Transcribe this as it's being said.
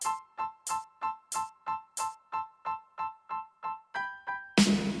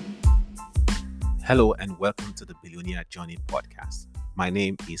Hello and welcome to the Billionaire Journey podcast. My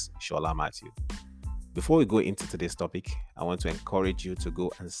name is Shola Matthew. Before we go into today's topic, I want to encourage you to go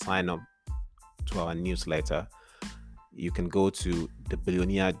and sign up to our newsletter. You can go to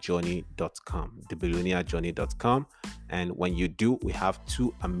thebillionairejourney.com, and when you do, we have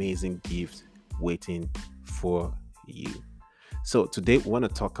two amazing gifts waiting for you. So today we want to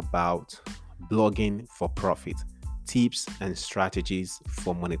talk about blogging for profit, tips and strategies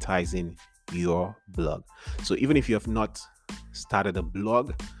for monetizing your blog. So even if you have not started a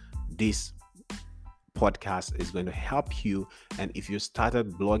blog, this podcast is going to help you. And if you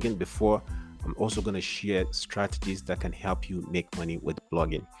started blogging before, I'm also going to share strategies that can help you make money with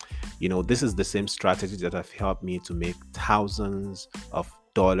blogging. This is the same strategy that have helped me to make thousands of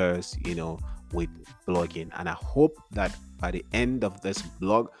dollars, with blogging. And I hope that by the end of this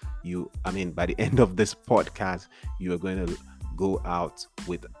by the end of this podcast, you are going to go out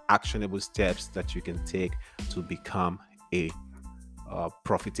with actionable steps that you can take to become a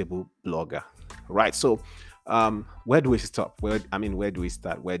profitable blogger. Right. So where do we stop? Where do we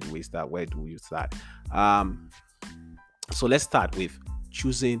start? So let's start with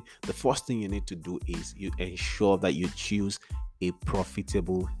choosing. The first thing you need to do is you ensure that you choose a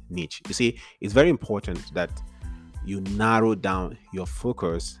profitable niche. You see, it's very important that you narrow down your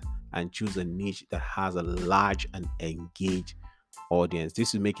focus and choose a niche that has a large and engaged audience.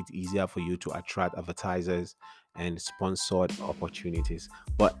 This will make it easier for you to attract advertisers and sponsored opportunities.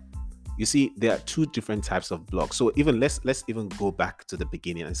 But you see, there are two different types of blogs. So even let's even go back to the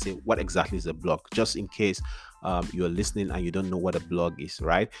beginning and say what exactly is a blog, just in case you're listening and you don't know what a blog is,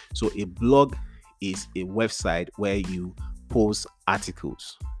 right? So a blog is a website where you post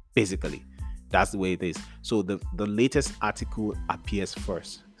articles. Basically, that's the way it is. So the latest article appears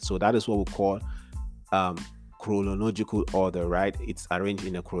first. So that is what we call chronological order, right? It's arranged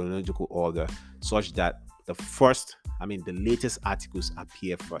in a chronological order such that the latest articles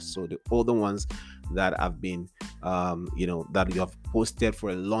appear first. So the older ones that have been, that you have posted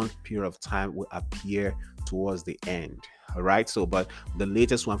for a long period of time will appear towards the end. All right. So, but the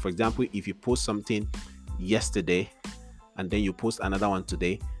latest one, for example, if you post something yesterday and then you post another one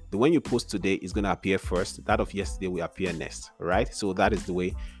today, the one you post today is going to appear first. That of yesterday will appear next. Right. So that is the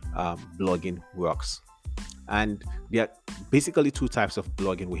way blogging works. And there are basically two types of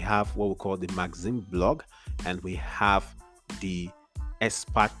blogging. We have what we call the magazine blog, and we have the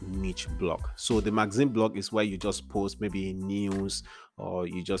expert niche blog. So the magazine blog is where you just post maybe news, or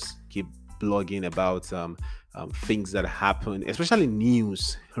you just keep blogging about things that happen, especially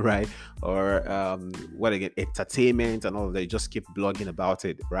news, right? Or entertainment and all of that. You just keep blogging about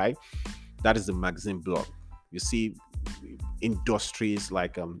it, right? That is the magazine blog. You see, industries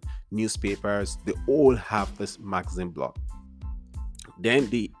like newspapers, they all have this magazine blog. Then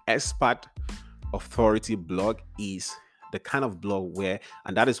the expert authority blog is the kind of blog where,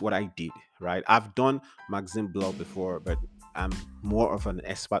 and that is what I did, right? I've done magazine blog before, but I'm more of an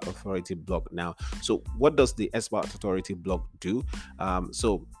expert authority blog now. So what does the expert authority blog do?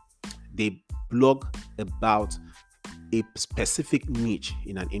 So they blog about a specific niche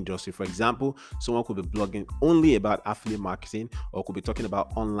in an industry. For example, someone could be blogging only about affiliate marketing, or could be talking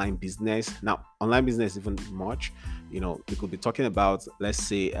about online business. Now, online business is even much. They could be talking about, let's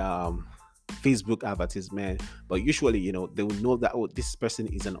say, Facebook advertisement, but usually, they will know that, this person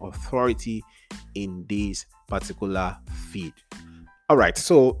is an authority in this particular feed. All right.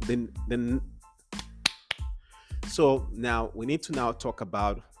 So so now we need to now talk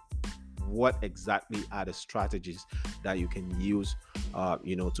about what exactly are the strategies that you can use,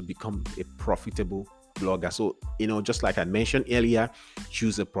 to become a profitable blogger. So, just like I mentioned earlier,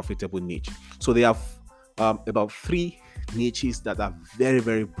 choose a profitable niche. So they have about three niches that are very,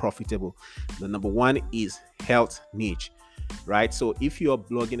 very profitable. The number one is health niche, right? So if you're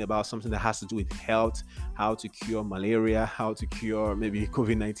blogging about something that has to do with health, how to cure malaria, how to cure maybe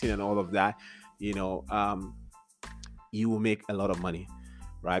COVID-19 and all of that, you will make a lot of money,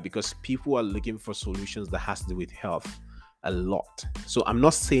 right? Because people are looking for solutions that has to do with health a lot. So I'm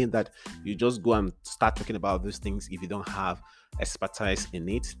not saying that you just go and start talking about these things if you don't have expertise in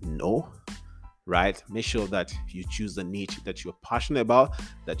it. No, right? Make sure that you choose the niche that you're passionate about,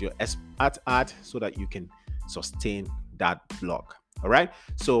 that you're expert at, so that you can sustain that blog. All right.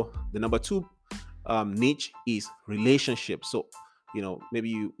 So the number two niche is relationship. So maybe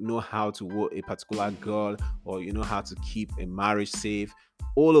you know how to woo a particular girl, or you know how to keep a marriage safe.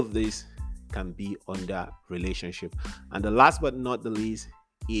 All of this can be under relationship. And the last but not the least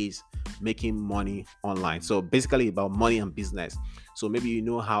is making money online. So basically about money and business. So maybe you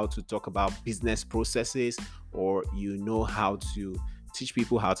know how to talk about business processes, or you know how to teach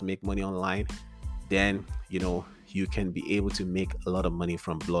people how to make money online. then you can be able to make a lot of money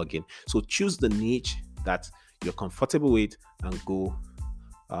from blogging. So choose the niche that you're comfortable with and go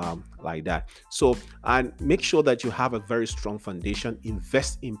like that. So, and make sure that you have a very strong foundation.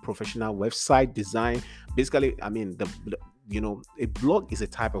 Invest in professional website design. Basically, I mean, a blog is a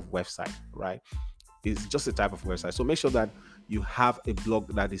type of website, right? It's just a type of website. So make sure that you have a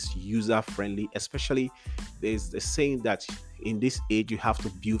blog that is user friendly. Especially, there's the saying that in this age you have to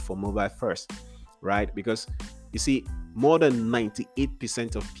build for mobile first, right? Because you see, more than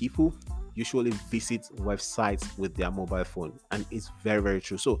 98% of people usually visit websites with their mobile phone, and it's very, very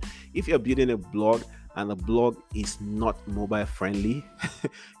true. So if you're building a blog and the blog is not mobile friendly,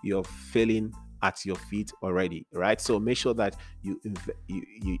 you're failing at your feet already, right? So make sure that you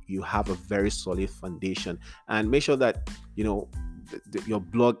have a very solid foundation, and make sure that your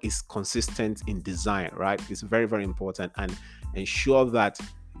blog is consistent in design, right? It's very, very important. And ensure that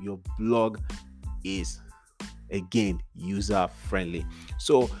your blog is, again, user friendly.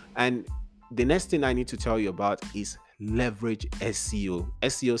 So, and the next thing I need to tell you about is leverage SEO.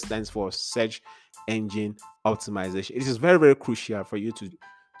 SEO stands for search engine optimization. It is very, very crucial for you to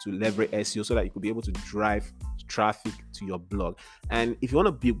leverage SEO so that you could be able to drive traffic to your blog. And if you want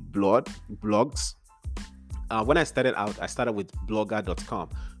to build blogs, when I started out, I started with blogger.com,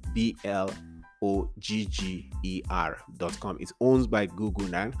 blogger.com. It's owned by Google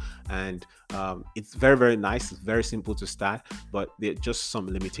now, and it's very, very nice. It's very simple to start, but there are just some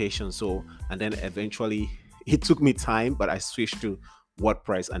limitations. So, and then eventually, it took me time, but I switched to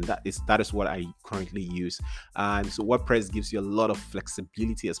WordPress, and that is what I currently use. And so WordPress gives you a lot of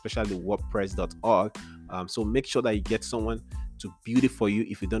flexibility, especially WordPress.org. So make sure that you get someone to build it for you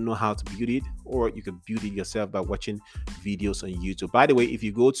if you don't know how to build it, or you can build it yourself by watching videos on YouTube. By the way, if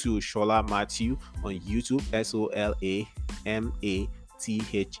you go to Shola Matthew on YouTube, SOLAMATHEW,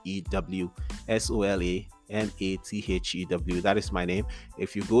 that is my name.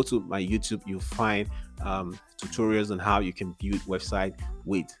 If you go to my YouTube, you'll find tutorials on how you can build website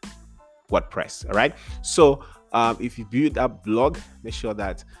with WordPress. All right. So if you build a blog, make sure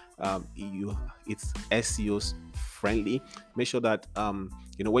that it's SEO friendly. Make sure that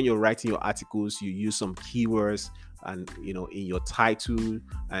when you're writing your articles, you use some keywords, and in your title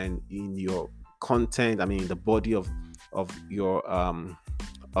and in your content, I mean the body of your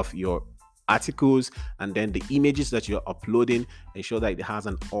articles, and then the images that you're uploading, ensure that it has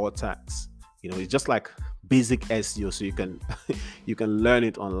an alt text. It's just like basic SEO, so you can you can learn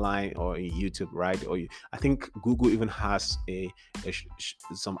it online or in YouTube, right? Or I think Google even has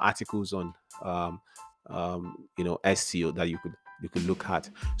some articles on SEO that you could look at.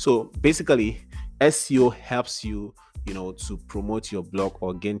 So basically, SEO helps you to promote your blog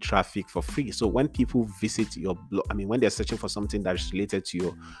or gain traffic for free. So when people visit your blog, I mean when they're searching for something that's related to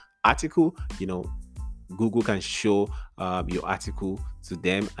your article, Google can show your article to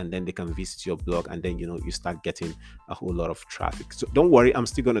them, and then they can visit your blog, and then you start getting a whole lot of traffic. So don't worry, I'm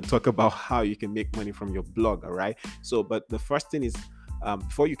still going to talk about how you can make money from your blog. All right. So, but the first thing is,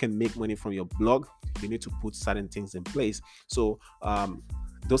 before you can make money from your blog, you need to put certain things in place. So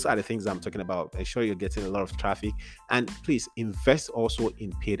those are the things I'm talking about. Ensure you're getting a lot of traffic, and please invest also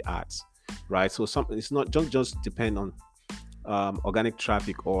in paid ads, right? So something, it's not just depend on organic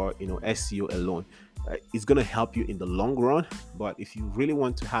traffic or SEO alone. It's going to help you in the long run, but if you really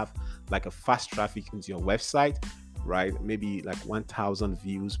want to have like a fast traffic into your website, right, maybe like 1,000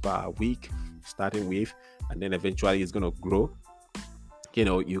 views per week starting with, and then eventually it's going to grow,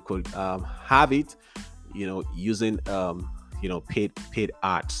 you could have it using paid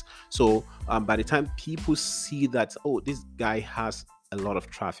ads. So by the time people see that, oh, this guy has a lot of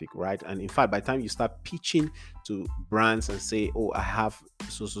traffic, right? And in fact, by the time you start pitching to brands and say, oh, I have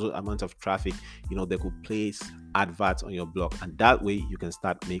so amount of traffic, they could place adverts on your blog, and that way you can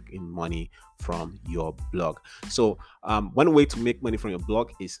start making money from your blog. So one way to make money from your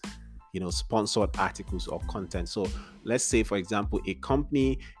blog is sponsored articles or content. So let's say, for example, a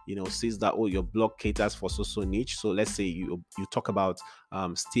company sees that, oh, your blog caters for so niche. So let's say you talk about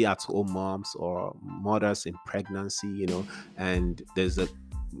stay-at-home moms or mothers in pregnancy, and there's a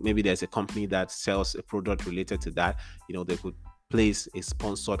company that sells a product related to that. They could place a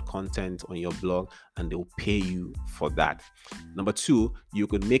sponsored content on your blog, and they'll pay you for that. Number two, you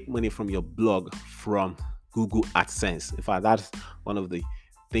could make money from your blog from Google AdSense. In fact, that's one of the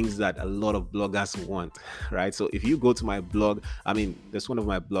things that a lot of bloggers want, right? So if you go to my blog, I mean, there's one of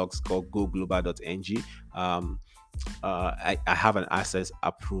my blogs called goglobal.ng. I have an access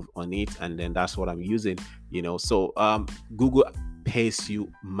approved on it, and then that's what I'm using. So Google pays you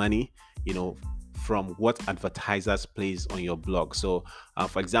money, from what advertisers place on your blog. So,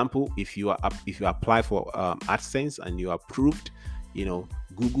 for example, if you apply for AdSense and you are approved,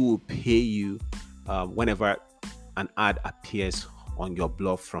 Google will pay you whenever an ad appears on your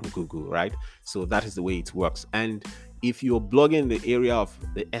blog from Google, right? So that is the way it works. And if you're blogging in the area of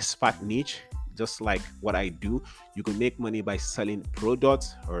the expert niche, just like what I do, you can make money by selling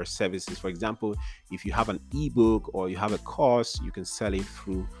products or services. For example, if you have an ebook or you have a course, you can sell it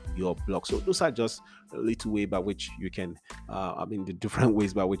through your blog. So those are just a little way by which you can, the different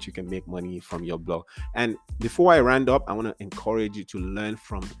ways by which you can make money from your blog. And before I round up, I want to encourage you to learn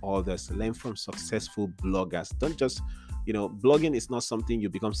from others, learn from successful bloggers. Don't just blogging is not something you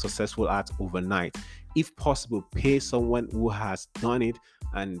become successful at overnight. If possible, pay someone who has done it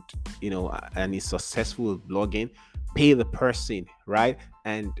and is successful with blogging. Pay the person, right?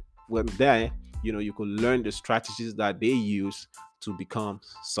 And when there, you can learn the strategies that they use to become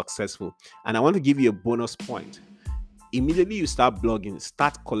successful. And I want to give you a bonus point. Immediately you start blogging,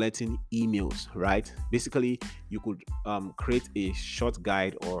 start collecting emails, right? Basically, you could create a short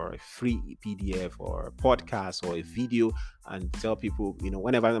guide or a free PDF or a podcast or a video and tell people,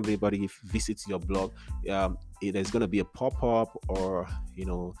 whenever anybody visits your blog, there's going to be a pop-up or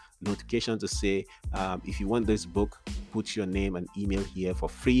notification to say, if you want this book, put your name and email here for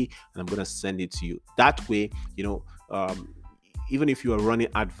free and I'm going to send it to you. That way, even if you are running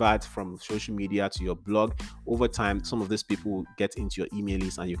adverts from social media to your blog, over time, some of these people will get into your email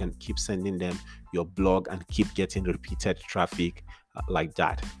list and you can keep sending them your blog and keep getting repeated traffic like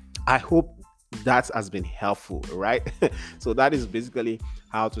that. I hope that has been helpful, right? So that is basically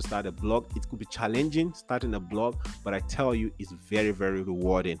how to start a blog. It could be challenging starting a blog, but I tell you, it's very, very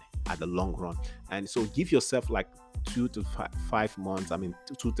rewarding at the long run. And so give yourself like 2 to 5 months,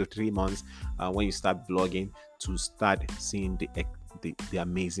 2 to 3 months when you start blogging to start seeing the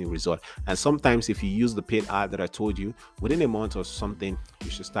amazing result. And sometimes if you use the paid ad that I told you, within a month or something, you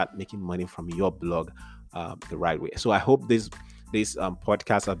should start making money from your blog the right way. So I hope this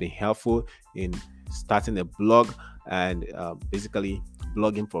podcast have been helpful in starting a blog and basically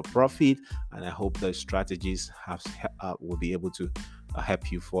blogging for profit. And I hope the strategies will be able to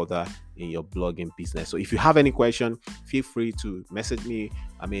help you further in your blogging business. So if you have any question, feel free to message me.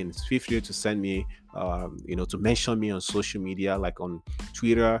 Feel free to send me, to mention me on social media, like on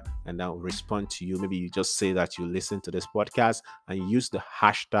Twitter, and I'll respond to you. Maybe you just say that you listen to this podcast and use the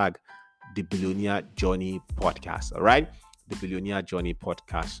hashtag The Billionaire Journey Podcast. All right, The Billionaire Journey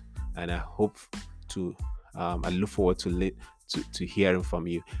Podcast, and I hope to. I look forward to hearing from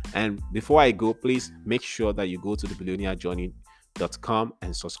you. And before I go, please make sure that you go to thebillionairejourney.com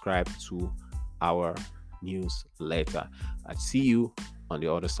and subscribe to our newsletter. I see you on the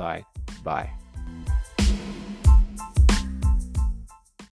other side. Bye.